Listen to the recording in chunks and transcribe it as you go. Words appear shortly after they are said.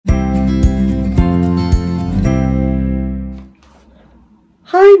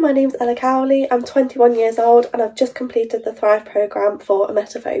Hi, my name's Ella Cowley, I'm 21 years old and I've just completed the Thrive programme for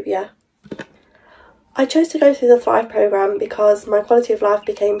emetophobia. I chose to go through the Thrive programme because my quality of life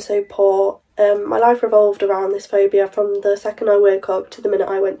became so poor. My life revolved around this phobia from the second I woke up to the minute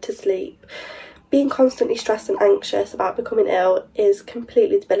I went to sleep. Being constantly stressed and anxious about becoming ill is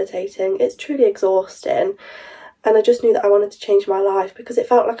completely debilitating. It's truly exhausting, and I just knew that I wanted to change my life because it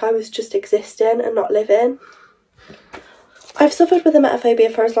felt like I was just existing and not living. I've suffered with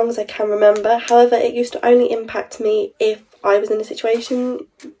emetophobia for as long as I can remember. However, it used to only impact me if I was in a situation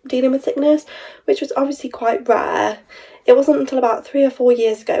dealing with sickness, which was obviously quite rare. It wasn't until about 3 or 4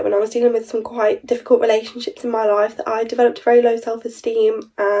 years ago, when I was dealing with some quite difficult relationships in my life, that I developed very low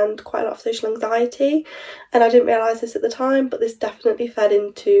self-esteem and quite a lot of social anxiety. And I didn't realise this at the time, but this definitely fed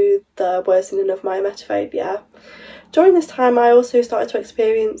into the worsening of my emetophobia. During this time, I also started to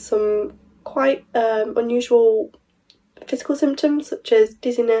experience some quite unusual physical symptoms such as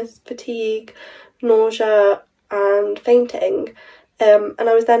dizziness, fatigue, nausea and fainting, and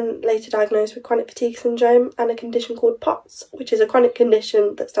I was then later diagnosed with chronic fatigue syndrome and a condition called POTS, which is a chronic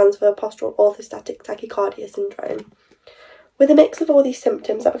condition that stands for postural orthostatic tachycardia syndrome. With a mix of all these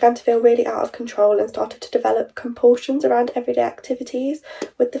symptoms, I began to feel really out of control and started to develop compulsions around everyday activities,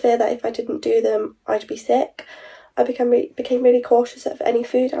 with the fear that if I didn't do them I'd be sick. I became really cautious of any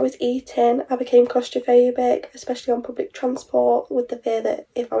food I was eating. I became claustrophobic, especially on public transport, with the fear that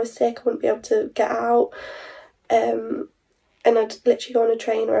if I was sick I wouldn't be able to get out. And I'd literally go on a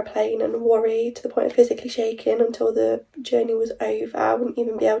train or a plane and worry to the point of physically shaking until the journey was over. I wouldn't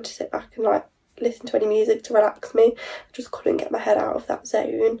even be able to sit back and listen to any music to relax me. I just couldn't get my head out of that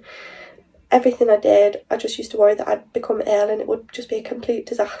zone. Everything I did, I just used to worry that I'd become ill and it would just be a complete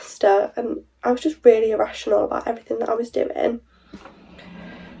disaster, and I was just really irrational about everything that I was doing.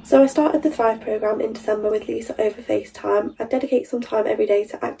 So I started the Thrive programme in December with Lisa over FaceTime. I'd dedicate some time every day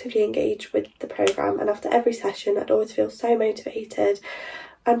to actively engage with the programme, and after every session I'd always feel so motivated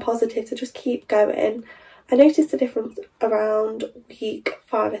and positive to just keep going. I noticed a difference around week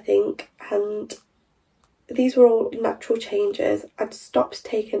 5, I think, and these were all natural changes. I'd stopped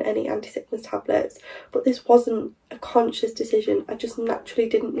taking any anti-sickness tablets, but this wasn't a conscious decision. I just naturally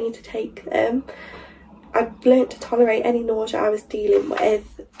didn't need to take them. I'd learnt to tolerate any nausea I was dealing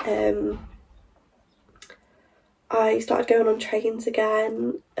with. I started going on trains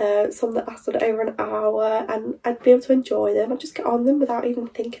again, some that lasted over an hour, and I'd be able to enjoy them. I'd just get on them without even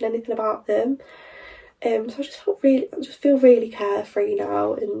thinking anything about them. So I just feel really carefree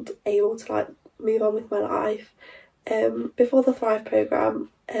now and able to move on with my life. Before the Thrive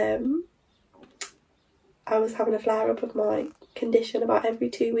programme, I was having a flare-up of my condition about every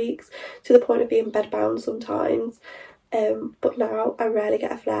 2 weeks, to the point of being bedbound sometimes, but now I rarely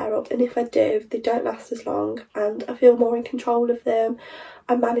get a flare-up, and if I do, they don't last as long and I feel more in control of them.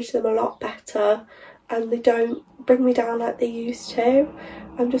 I manage them a lot better and they don't bring me down like they used to.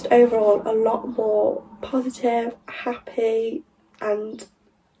 I'm just overall a lot more positive, happy, and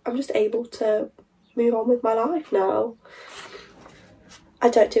I'm just able to move on with my life now. I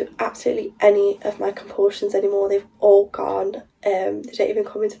don't do absolutely any of my compulsions anymore. They've all gone. They don't even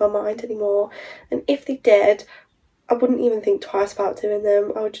come into my mind anymore. And if they did, I wouldn't even think twice about doing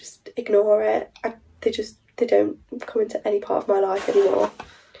them. I would just ignore it. They don't come into any part of my life anymore.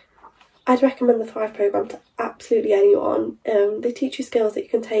 I'd recommend the Thrive programme to absolutely anyone. They teach you skills that you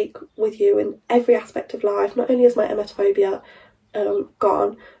can take with you in every aspect of life. Not only is my emetophobia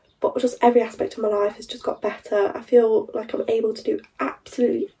gone, but just every aspect of my life has just got better. I feel like I'm able to do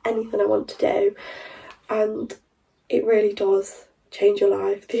absolutely anything I want to do, and it really does change your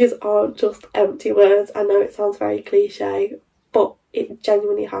life. These aren't just empty words. I know it sounds very cliche, but it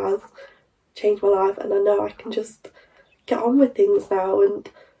genuinely has changed my life, and I know I can just get on with things now and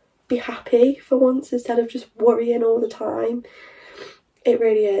be happy for once instead of just worrying all the time. It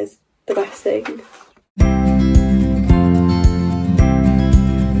really is the best thing.